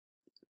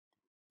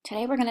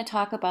Today we're going to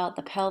talk about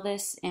the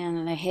pelvis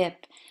and the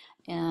hip,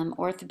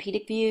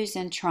 orthopedic views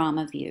and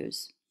trauma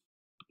views.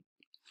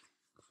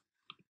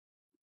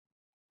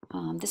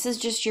 This is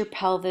just your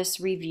pelvis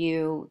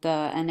review,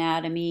 the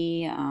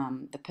anatomy,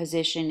 the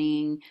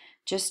positioning,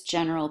 just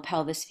general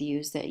pelvis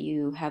views that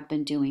you have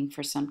been doing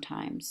for some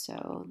time.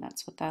 So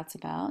that's what that's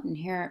about. And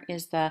here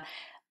is a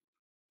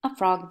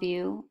frog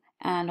view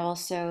and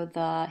also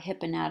the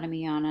hip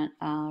anatomy on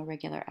a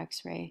regular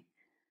x-ray.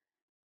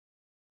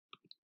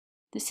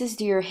 This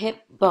is your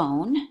hip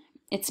bone.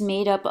 It's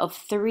made up of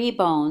 3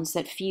 bones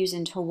that fuse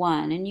into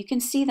one, and you can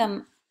see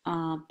them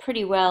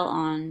pretty well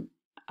on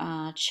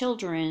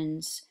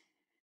children's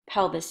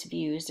pelvis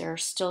views. They're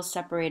still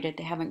separated,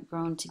 they haven't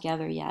grown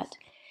together yet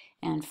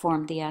and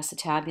formed the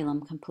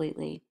acetabulum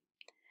completely.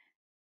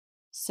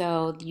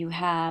 So you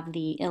have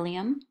the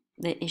ilium,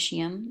 the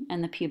ischium,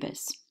 and the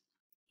pubis.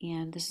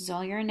 And this is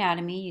all your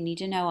anatomy. You need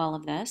to know all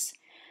of this.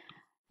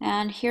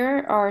 And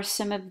here are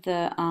some of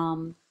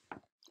the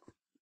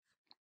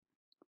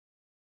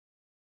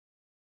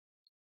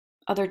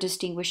other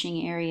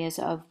distinguishing areas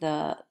of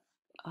the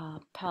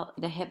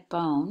hip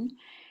bone,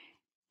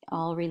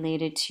 all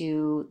related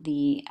to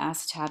the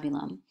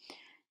acetabulum.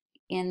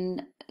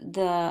 In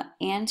the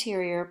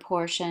anterior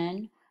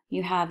portion,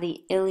 you have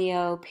the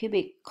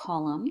iliopubic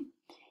column,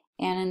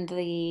 and in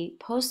the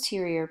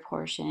posterior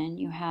portion,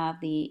 you have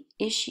the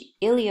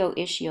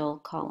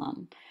ilioischial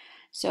column.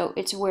 So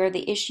it's where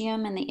the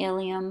ischium and the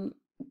ilium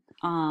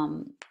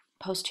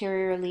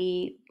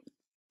posteriorly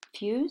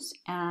fuse,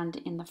 and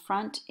in the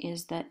front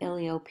is the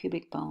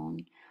iliopubic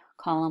bone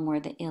column where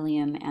the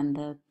ilium and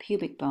the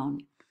pubic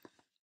bone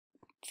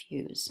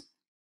fuse.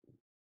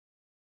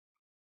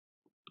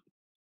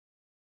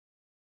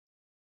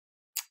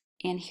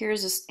 And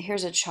here's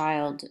a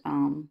child.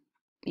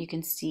 You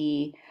can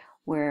see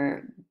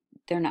where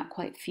they're not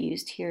quite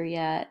fused here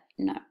yet,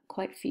 not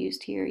quite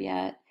fused here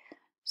yet.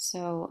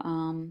 So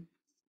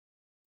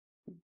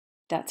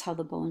that's how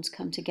the bones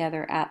come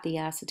together at the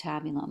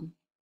acetabulum.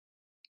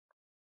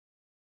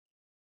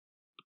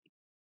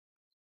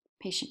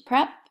 Patient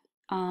prep.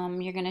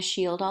 You're going to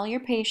shield all your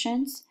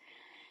patients.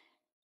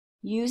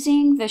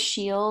 Using the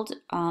shield,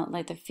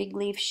 like the fig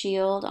leaf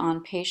shield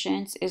on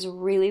patients is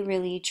really,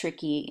 really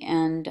tricky,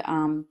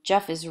 and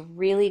Jeff is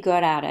really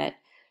good at it.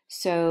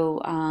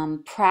 So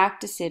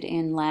practice it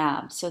in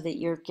lab so that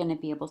you're going to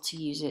be able to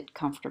use it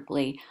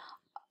comfortably.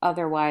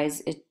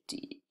 Otherwise,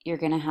 you're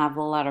going to have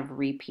a lot of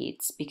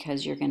repeats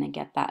because you're going to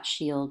get that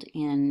shield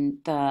in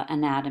the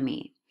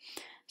anatomy.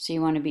 So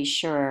you want to be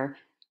sure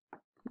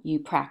you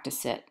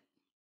practice it.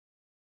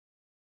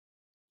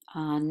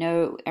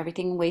 No,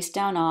 everything waist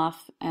down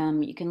off.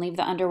 You can leave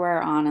the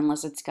underwear on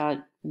unless it's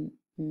got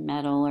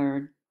metal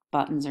or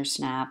buttons or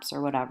snaps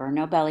or whatever.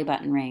 No belly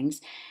button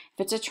rings. If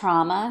it's a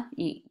trauma,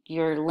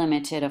 you're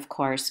limited, of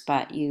course,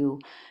 but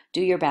you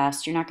do your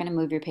best. You're not going to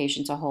move your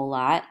patients a whole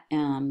lot.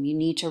 You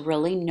need to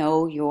really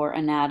know your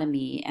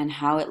anatomy and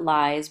how it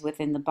lies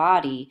within the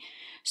body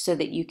so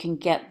that you can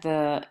get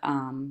the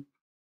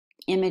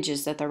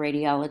images that the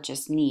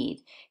radiologists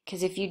need.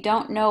 Because if you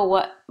don't know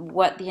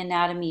what the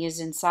anatomy is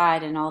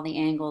inside and all the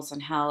angles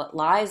and how it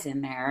lies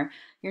in there,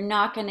 you're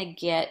not going to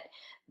get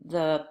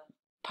the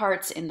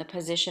parts in the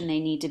position they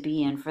need to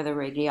be in for the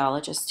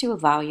radiologist to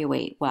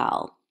evaluate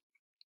well.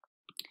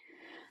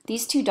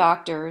 These 2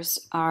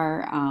 doctors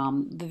are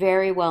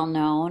very well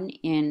known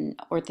in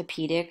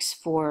orthopedics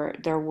for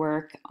their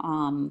work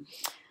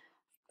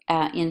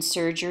in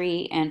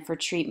surgery and for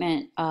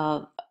treatment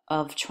of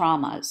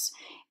traumas,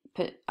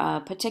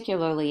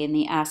 particularly in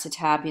the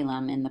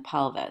acetabulum in the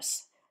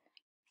pelvis.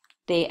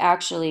 They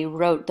actually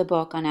wrote the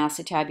book on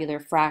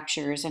acetabular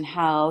fractures and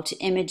how to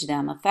image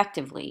them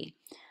effectively.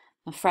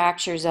 The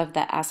fractures of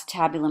the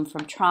acetabulum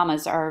from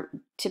traumas are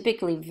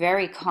typically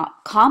very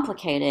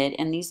complicated,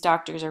 and these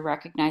doctors are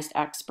recognized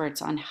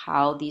experts on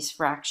how these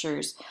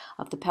fractures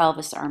of the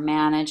pelvis are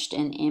managed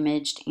and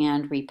imaged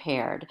and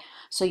repaired.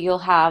 So you'll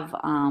have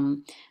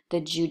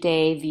the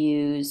Judet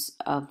views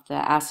of the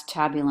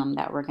acetabulum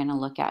that we're going to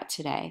look at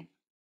today.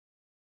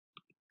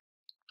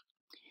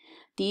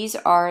 These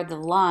are the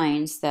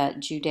lines that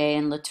Judet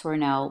and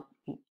Latournelle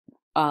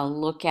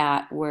look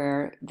at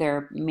where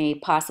there may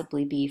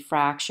possibly be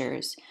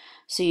fractures.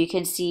 So you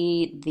can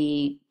see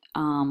the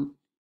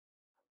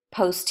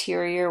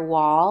posterior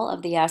wall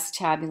of the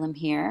acetabulum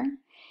here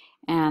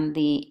and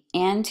the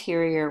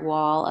anterior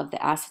wall of the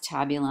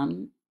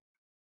acetabulum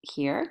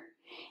here,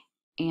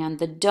 and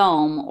the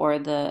dome or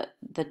the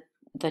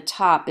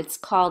top. It's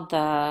called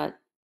the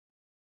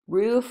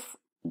roof,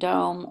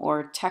 dome,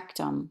 or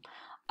tectum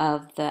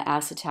of the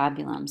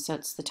acetabulum. So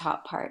it's the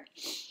top part.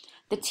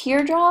 The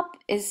teardrop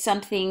is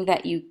something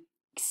that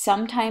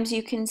sometimes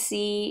you can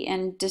see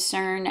and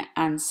discern,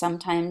 and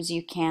sometimes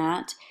you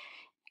can't.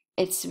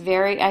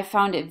 I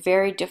found it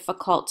very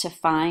difficult to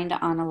find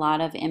on a lot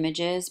of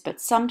images,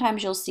 but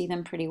sometimes you'll see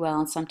them pretty well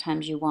and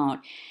sometimes you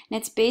won't. And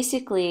it's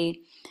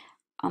basically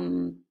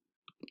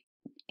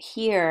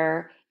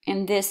here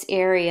in this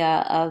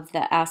area of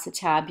the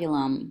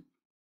acetabulum.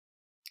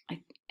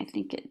 I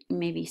think it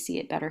maybe see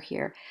it better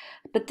here.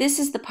 But this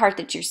is the part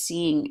that you're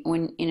seeing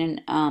when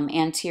in an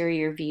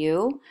anterior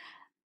view,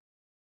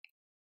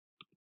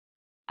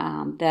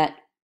 that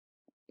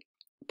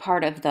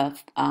part of the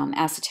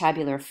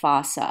acetabular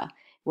fossa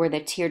where the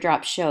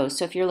teardrop shows.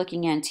 So if you're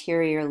looking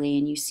anteriorly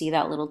and you see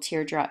that little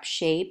teardrop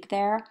shape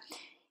there,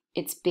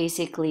 it's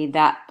basically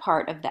that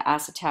part of the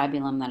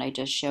acetabulum that I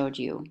just showed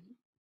you.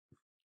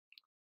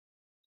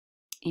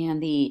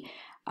 And the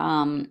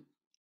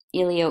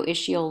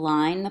ilioischial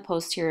line, the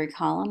posterior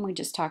column, we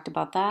just talked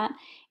about that,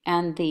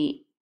 and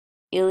the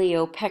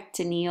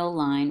iliopectineal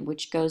line,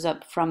 which goes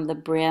up from the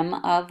brim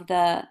of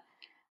the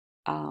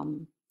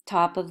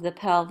top of the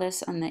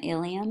pelvis on the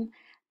ilium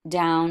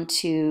down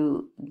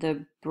to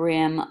the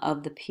brim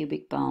of the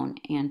pubic bone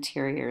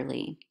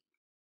anteriorly.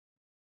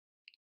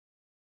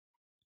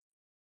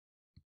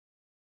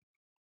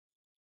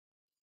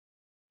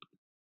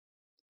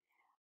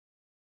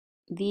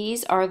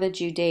 These are the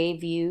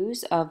Judet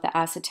views of the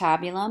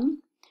acetabulum.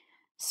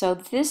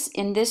 So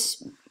in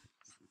this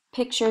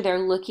picture, they're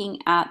looking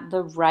at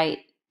the right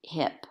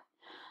hip.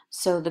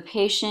 So the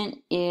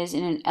patient is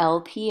in an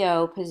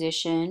LPO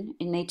position,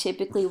 and they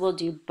typically will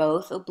do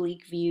both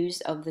oblique views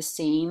of the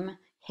same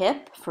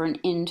hip for an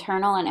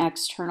internal and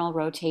external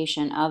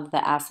rotation of the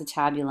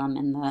acetabulum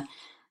and the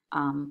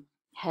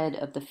head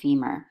of the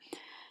femur.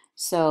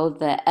 So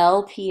the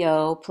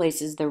LPO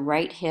places the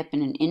right hip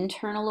in an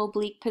internal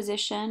oblique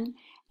position,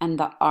 and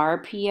the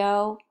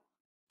RPO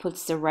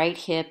puts the right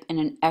hip in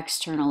an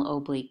external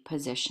oblique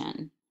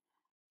position.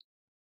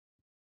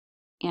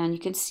 And you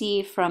can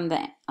see from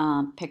the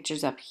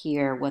pictures up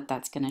here what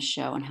that's going to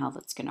show and how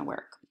that's going to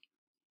work.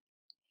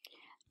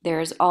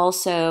 There's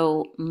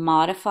also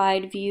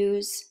modified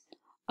views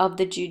of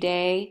the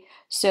Judet.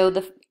 So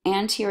the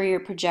anterior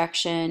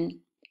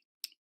projection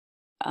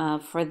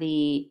for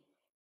the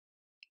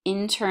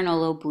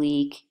internal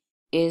oblique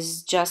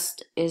is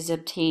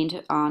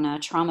obtained on a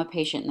trauma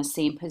patient in the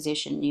same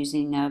position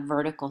using a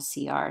vertical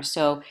CR.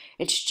 So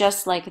it's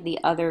just like the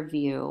other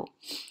view.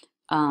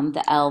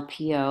 The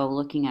LPO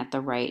looking at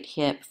the right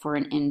hip for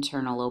an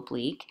internal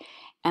oblique.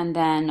 And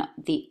then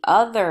the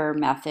other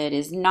method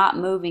is not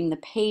moving the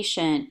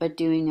patient, but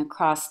doing a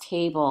cross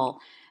table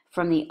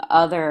from the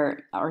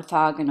other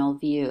orthogonal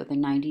view, the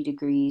 90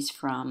 degrees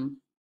from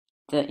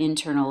the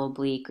internal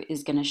oblique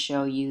is going to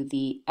show you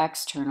the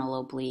external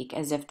oblique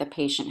as if the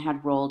patient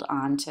had rolled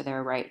onto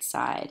their right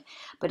side.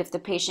 But if the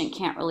patient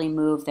can't really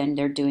move, then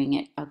they're doing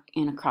it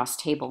in a cross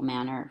table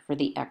manner for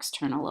the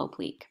external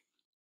oblique.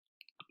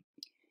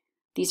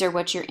 These are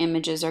what your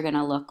images are going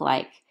to look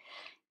like.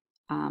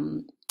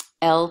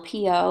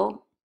 LPO,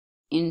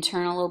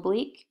 internal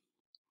oblique,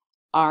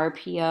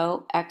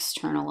 RPO,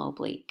 external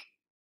oblique.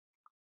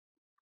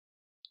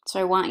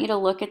 So I want you to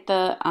look at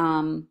the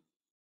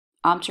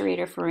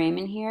obturator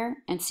foramen here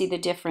and see the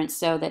difference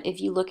so that if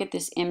you look at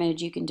this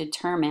image, you can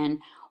determine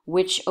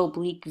which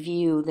oblique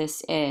view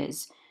this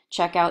is.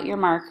 Check out your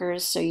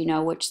markers so you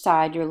know which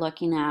side you're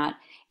looking at,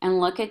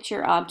 and look at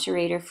your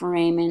obturator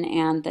foramen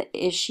and the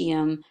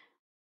ischium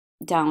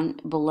down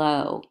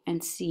below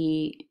and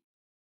see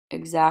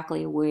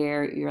exactly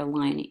where you're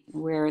aligning,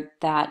 where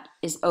that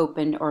is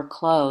opened or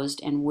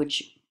closed, and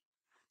which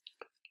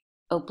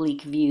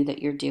oblique view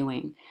that you're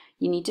doing.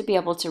 You need to be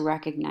able to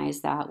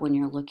recognize that when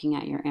you're looking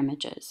at your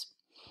images.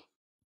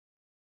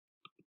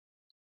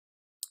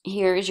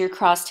 Here is your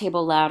cross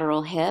table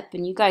lateral hip,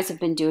 and you guys have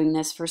been doing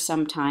this for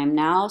some time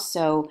now,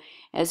 so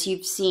as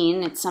you've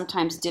seen, it's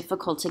sometimes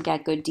difficult to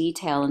get good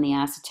detail in the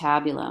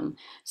acetabulum.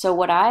 So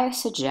what I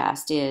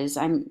suggest is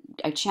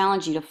I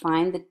challenge you to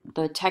find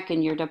the tech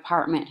in your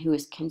department who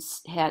is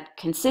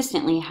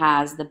consistently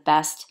has the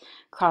best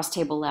cross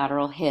table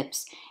lateral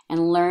hips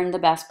and learn the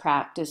best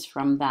practice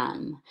from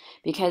them.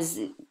 Because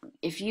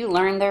if you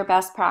learn their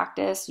best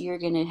practice, you're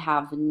going to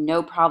have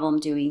no problem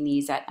doing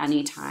these at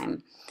any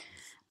time.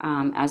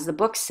 As the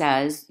book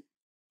says,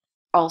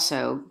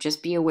 also,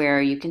 just be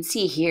aware, you can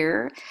see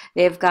here,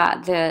 they've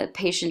got the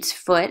patient's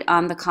foot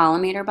on the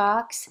collimator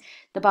box.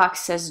 The box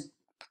says,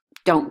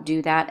 don't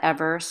do that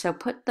ever. So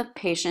put the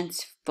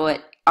patient's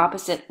foot,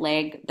 opposite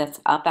leg that's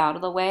up out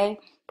of the way,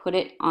 put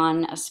it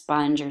on a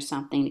sponge or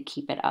something to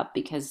keep it up,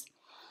 because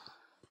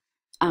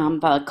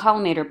the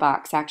collimator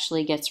box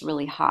actually gets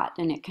really hot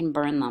and it can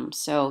burn them.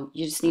 So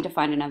you just need to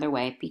find another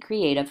way. Be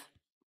creative.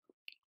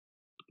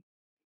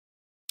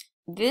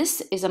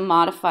 This is a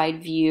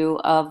modified view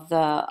of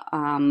the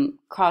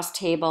cross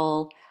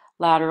table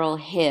lateral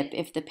hip.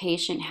 If the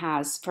patient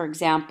has, for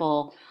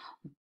example,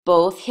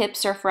 both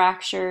hips are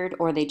fractured,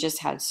 or they just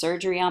had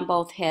surgery on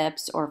both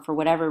hips, or for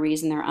whatever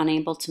reason they're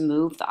unable to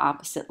move the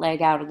opposite leg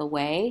out of the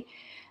way,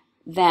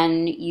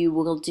 then you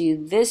will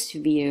do this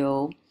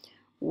view,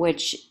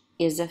 which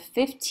is a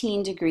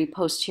 15-degree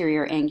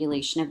posterior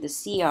angulation of the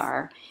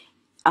CR.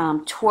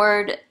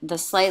 Toward the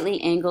slightly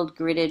angled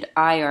gridded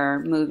IR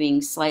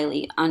moving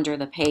slightly under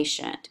the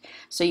patient.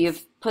 So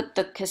you've put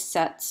the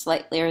cassette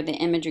slightly, or the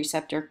image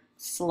receptor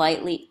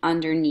slightly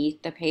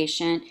underneath the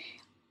patient.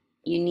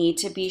 You need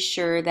to be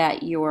sure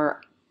that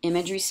your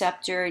image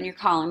receptor and your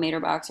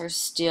collimator box are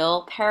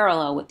still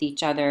parallel with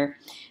each other,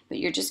 but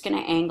you're just going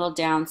to angle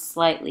down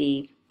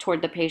slightly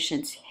toward the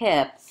patient's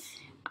hip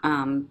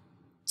um,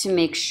 to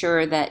make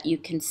sure that you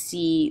can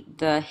see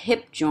the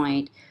hip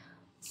joint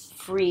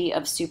free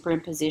of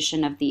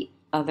superimposition of the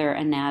other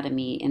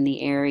anatomy in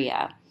the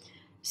area.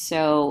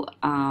 So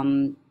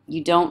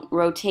you don't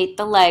rotate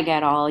the leg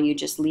at all, you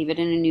just leave it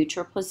in a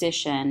neutral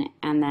position,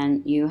 and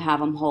then you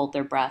have them hold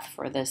their breath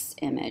for this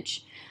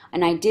image.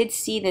 And I did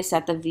see this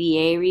at the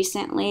VA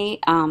recently.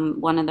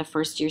 One of the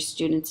first year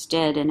students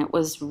did, and it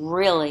was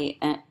really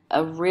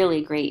a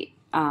really great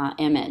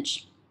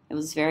image. It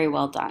was very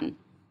well done.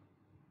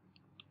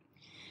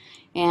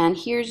 And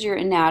here's your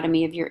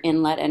anatomy of your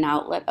inlet and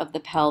outlet of the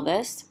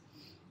pelvis.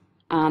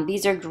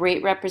 These are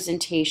great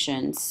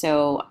representations,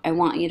 so I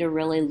want you to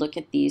really look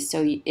at these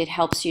so it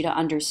helps you to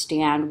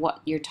understand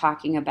what you're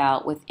talking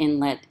about with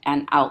inlet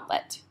and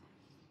outlet.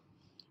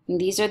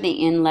 And these are the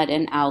inlet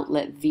and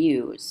outlet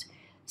views.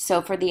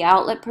 So for the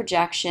outlet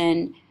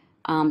projection,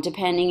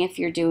 depending if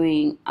you're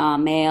doing a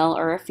male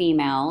or a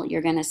female,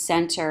 you're going to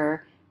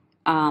center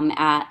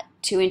at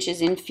 2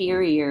 inches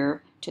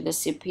inferior to the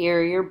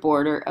superior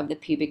border of the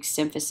pubic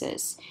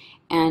symphysis.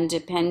 And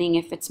depending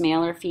if it's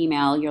male or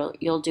female,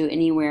 you'll do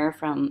anywhere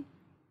from,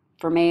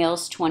 for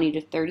males, 20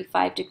 to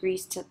 35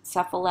 degrees to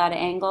cephalad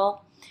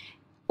angle,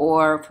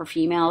 or for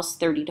females,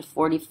 30 to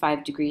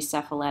 45 degrees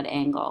cephalad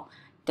angle.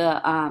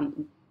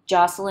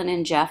 Jocelyn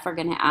and Jeff are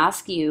going to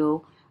ask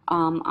you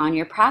on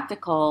your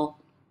practical,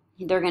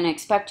 they're going to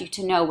expect you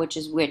to know which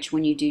is which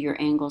when you do your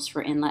angles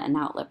for inlet and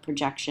outlet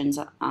projections.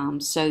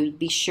 So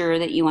be sure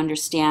that you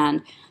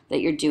understand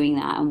that you're doing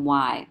that and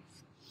why.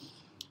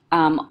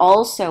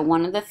 Also,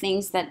 one of the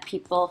things that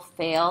people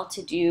fail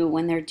to do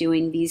when they're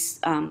doing these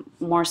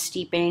more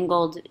steep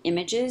angled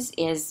images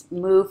is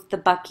move the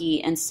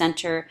bucky and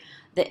center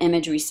the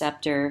image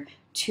receptor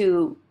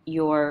to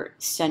your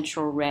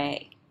central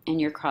ray and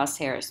your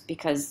crosshairs,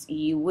 because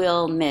you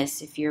will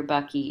miss if your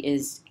bucky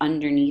is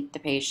underneath the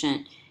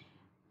patient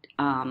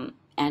and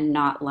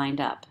not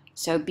lined up.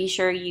 So be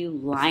sure you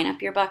line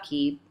up your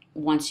bucky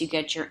once you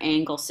get your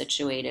angle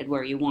situated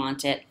where you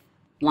want it.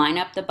 Line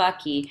up the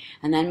bucky,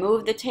 and then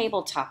move the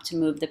tabletop to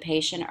move the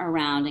patient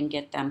around and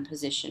get them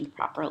positioned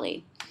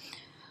properly.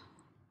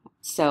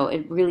 So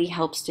it really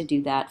helps to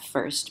do that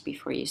first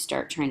before you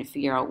start trying to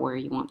figure out where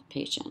you want the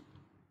patient.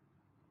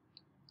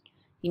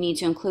 You need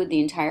to include the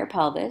entire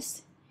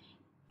pelvis,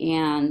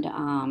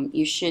 and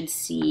you should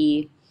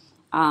see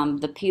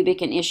the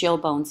pubic and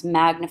ischial bones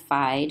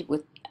magnified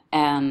with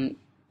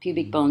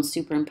pubic bones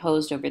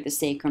superimposed over the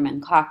sacrum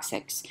and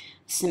coccyx,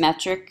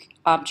 symmetric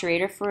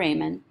obturator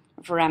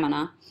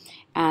foramina,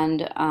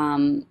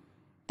 and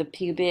the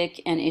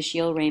pubic and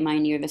ischial rami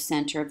near the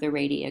center of the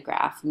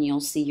radiograph, and you'll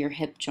see your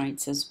hip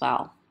joints as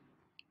well.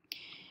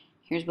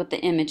 Here's what the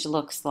image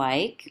looks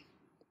like.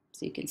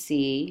 So you can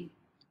see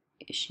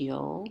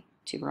ischial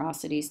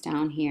tuberosities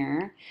down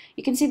here.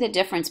 You can see the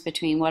difference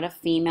between what a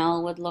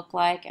female would look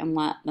like and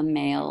what the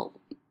male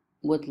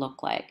would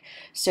look like.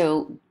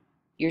 So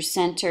you're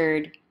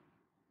centered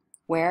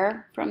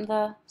where from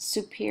the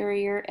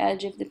superior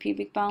edge of the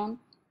pubic bone?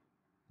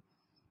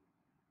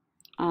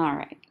 All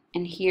right,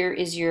 and here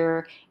is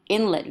your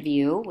inlet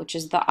view, which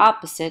is the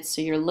opposite.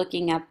 So you're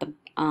looking at the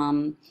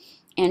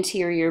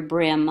anterior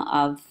brim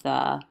of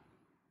the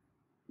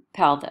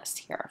pelvis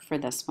here for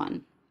this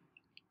one.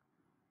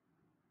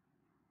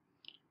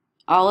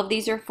 All of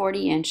these are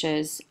 40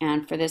 inches,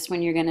 and for this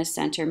one you're going to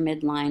center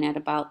midline at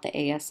about the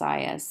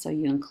ASIS. So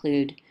you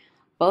include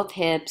both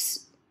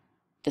hips,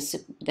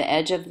 the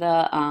edge of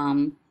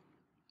the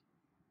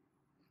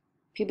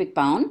pubic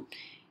bone,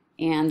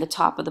 and the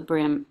top of the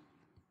brim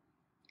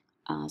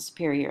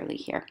superiorly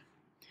here.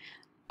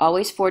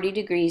 Always 40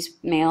 degrees,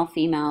 male,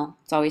 female,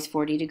 it's always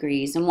 40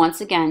 degrees. And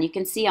once again, you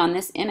can see on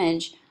this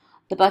image,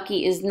 the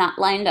bucky is not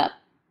lined up.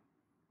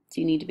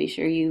 So you need to be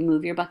sure you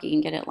move your bucky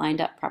and get it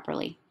lined up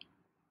properly.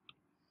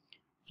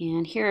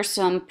 And here are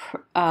some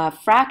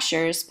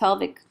fractures,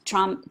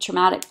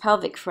 traumatic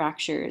pelvic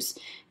fractures.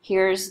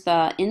 Here's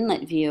the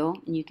inlet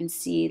view, and you can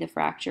see the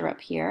fracture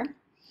up here.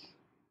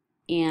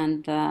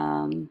 And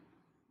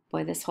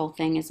boy, this whole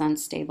thing is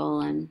unstable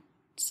and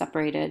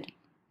separated.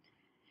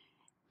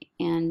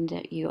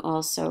 And you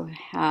also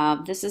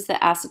have, this is the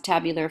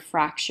acetabular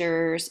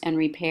fractures and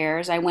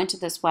repairs. I went to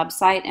this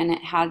website and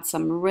it had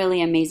some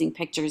really amazing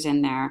pictures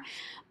in there.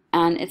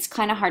 And it's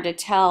kind of hard to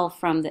tell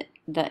from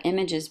the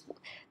images.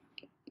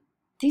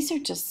 These are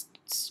just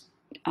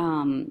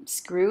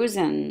screws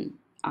and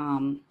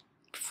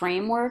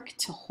framework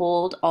to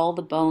hold all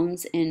the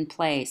bones in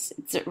place.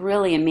 It's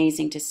really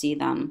amazing to see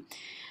them.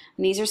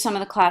 And these are some of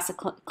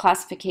the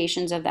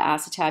classifications of the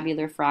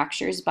acetabular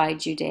fractures by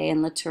Jude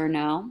and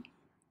Letourneau.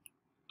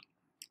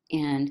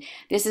 And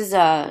this is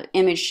an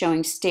image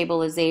showing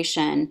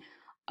stabilization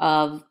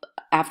of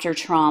after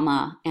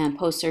trauma and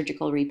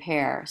post-surgical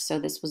repair. So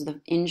this was the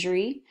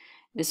injury,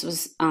 this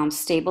was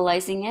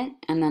stabilizing it,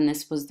 and then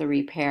this was the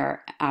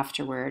repair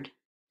afterward.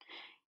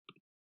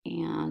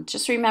 And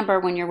just remember,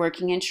 when you're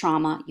working in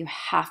trauma, you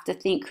have to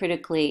think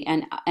critically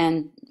and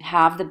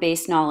have the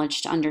base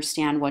knowledge to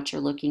understand what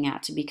you're looking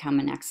at to become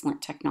an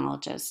excellent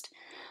technologist.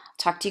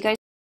 Talk to you guys